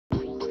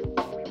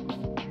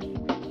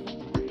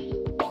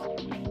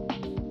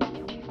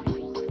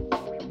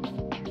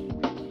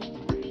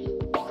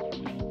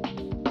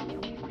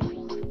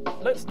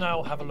let's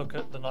now have a look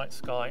at the night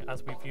sky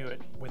as we view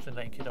it with the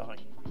naked eye.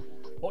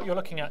 What you're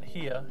looking at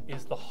here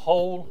is the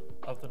whole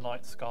of the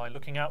night sky,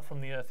 looking out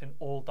from the Earth in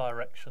all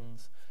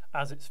directions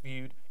as it's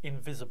viewed in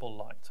visible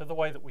light, so the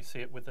way that we see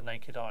it with the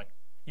naked eye.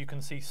 You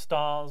can see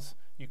stars,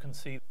 you can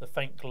see the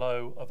faint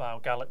glow of our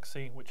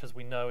galaxy, which as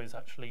we know is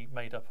actually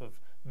made up of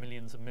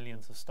millions and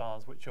millions of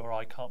stars, which your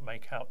eye can't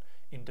make out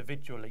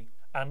individually.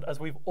 And as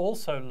we've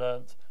also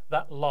learnt,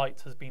 that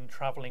light has been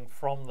travelling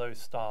from those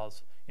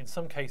stars, in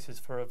some cases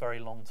for a very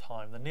long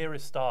time. The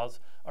nearest stars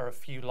are a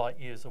few light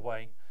years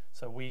away,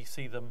 so we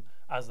see them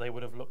as they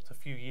would have looked a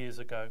few years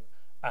ago.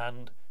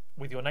 And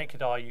with your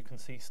naked eye, you can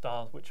see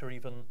stars which are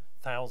even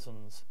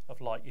thousands of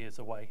light years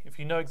away. If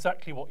you know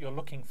exactly what you're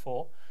looking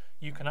for,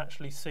 you can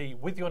actually see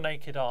with your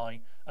naked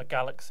eye a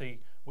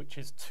galaxy which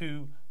is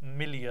 2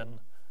 million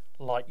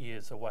light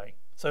years away.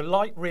 So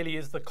light really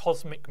is the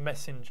cosmic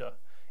messenger.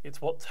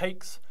 It's what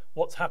takes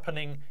what's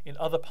happening in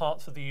other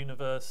parts of the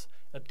universe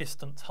at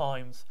distant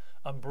times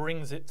and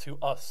brings it to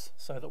us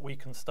so that we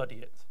can study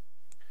it.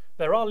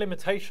 There are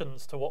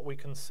limitations to what we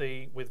can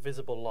see with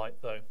visible light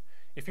though.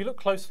 If you look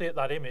closely at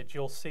that image,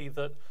 you'll see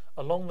that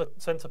along the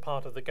centre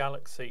part of the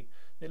galaxy,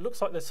 it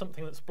looks like there's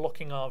something that's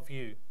blocking our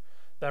view.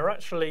 There are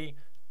actually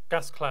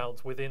gas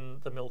clouds within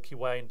the Milky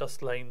Way and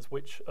dust lanes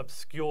which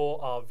obscure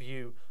our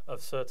view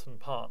of certain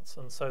parts,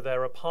 and so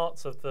there are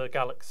parts of the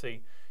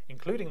galaxy,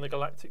 including the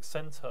galactic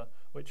centre,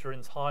 which are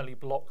entirely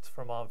blocked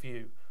from our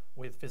view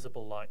with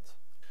visible light.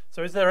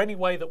 So is there any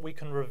way that we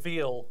can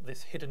reveal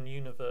this hidden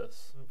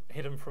universe,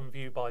 hidden from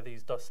view by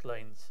these dust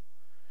lanes?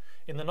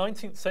 In the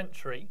 19th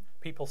century,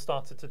 people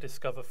started to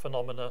discover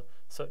phenomena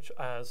such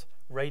as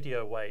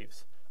radio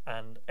waves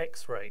and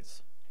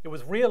X-rays. It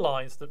was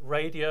realised that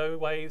radio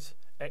waves,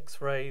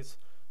 X-rays,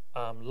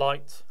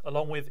 light,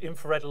 along with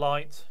infrared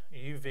light,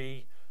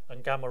 UV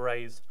and gamma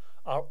rays,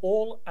 are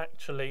all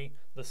actually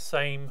the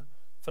same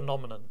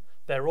phenomenon.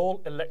 They're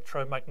all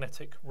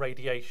electromagnetic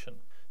radiation.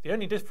 The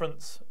only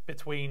difference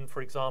between,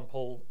 for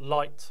example,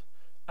 light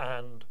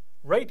and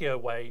radio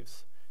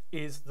waves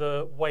is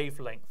the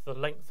wavelength, the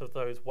length of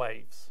those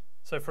waves.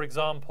 So for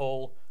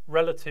example,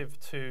 relative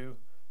to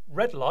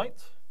red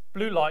light,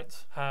 blue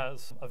light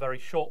has a very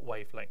short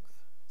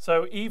wavelength.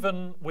 So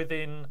even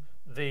within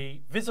the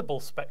visible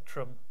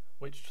spectrum,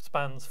 which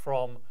spans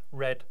from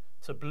red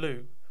to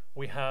blue,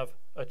 we have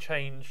a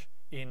change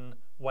in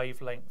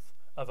wavelength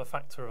of a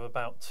factor of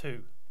about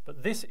 2.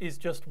 But this is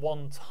just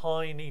one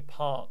tiny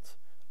part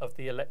of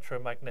the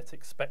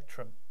electromagnetic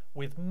spectrum.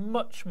 With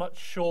much, much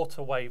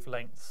shorter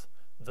wavelengths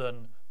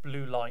than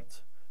blue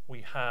light,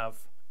 we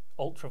have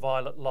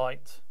ultraviolet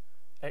light,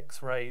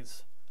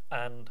 X-rays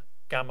and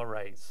gamma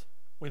rays.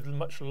 With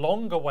much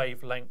longer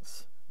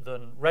wavelengths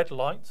than red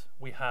light,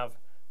 we have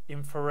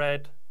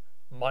infrared,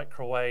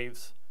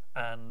 microwaves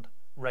and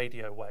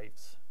radio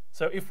waves.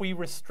 So if we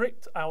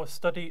restrict our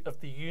study of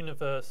the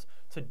universe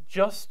to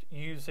just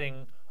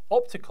using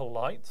optical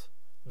light,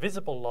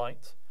 visible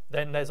light,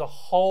 then there's a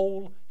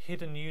whole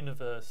hidden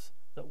universe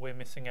that we're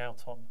missing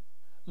out on.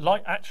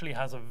 Light actually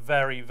has a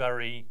very,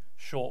 very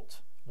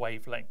short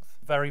wavelength,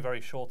 very,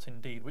 very short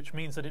indeed, which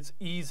means that it's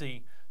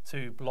easy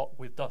to block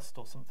with dust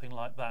or something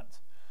like that.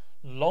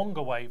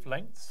 Longer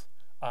wavelengths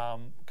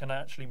can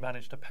actually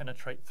manage to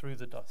penetrate through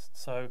the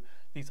dust. So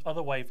these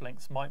other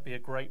wavelengths might be a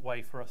great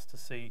way for us to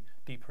see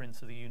deeper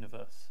into the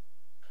universe.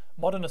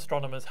 Modern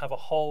astronomers have a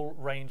whole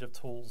range of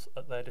tools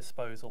at their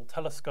disposal.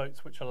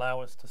 Telescopes which allow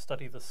us to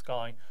study the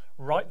sky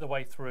right the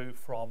way through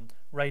from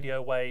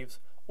radio waves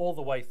all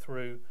the way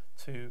through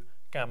to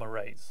gamma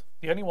rays.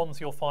 The only ones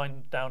you'll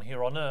find down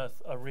here on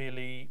Earth are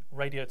really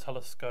radio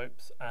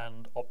telescopes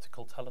and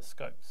optical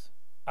telescopes.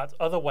 At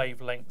other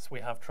wavelengths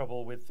we have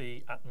trouble with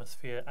the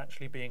atmosphere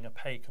actually being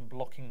opaque and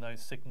blocking those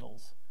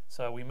signals.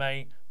 So we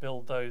may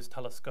build those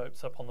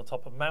telescopes up on the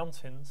top of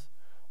mountains,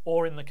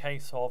 or in the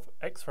case of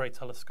X-ray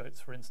telescopes,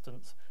 for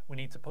instance, we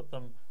need to put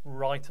them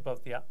right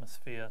above the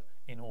atmosphere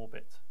in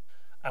orbit.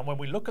 And when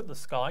we look at the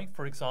sky,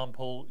 for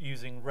example,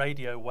 using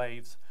radio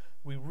waves,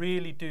 we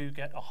really do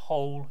get a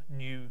whole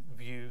new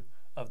view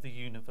of the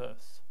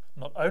universe.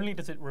 Not only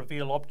does it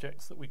reveal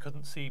objects that we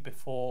couldn't see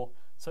before,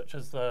 such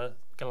as the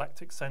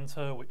galactic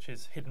centre, which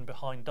is hidden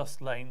behind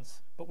dust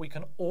lanes, but we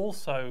can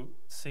also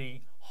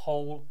see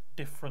whole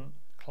different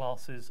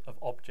classes of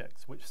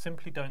objects which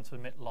simply don't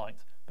emit light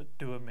but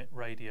do emit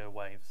radio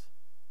waves.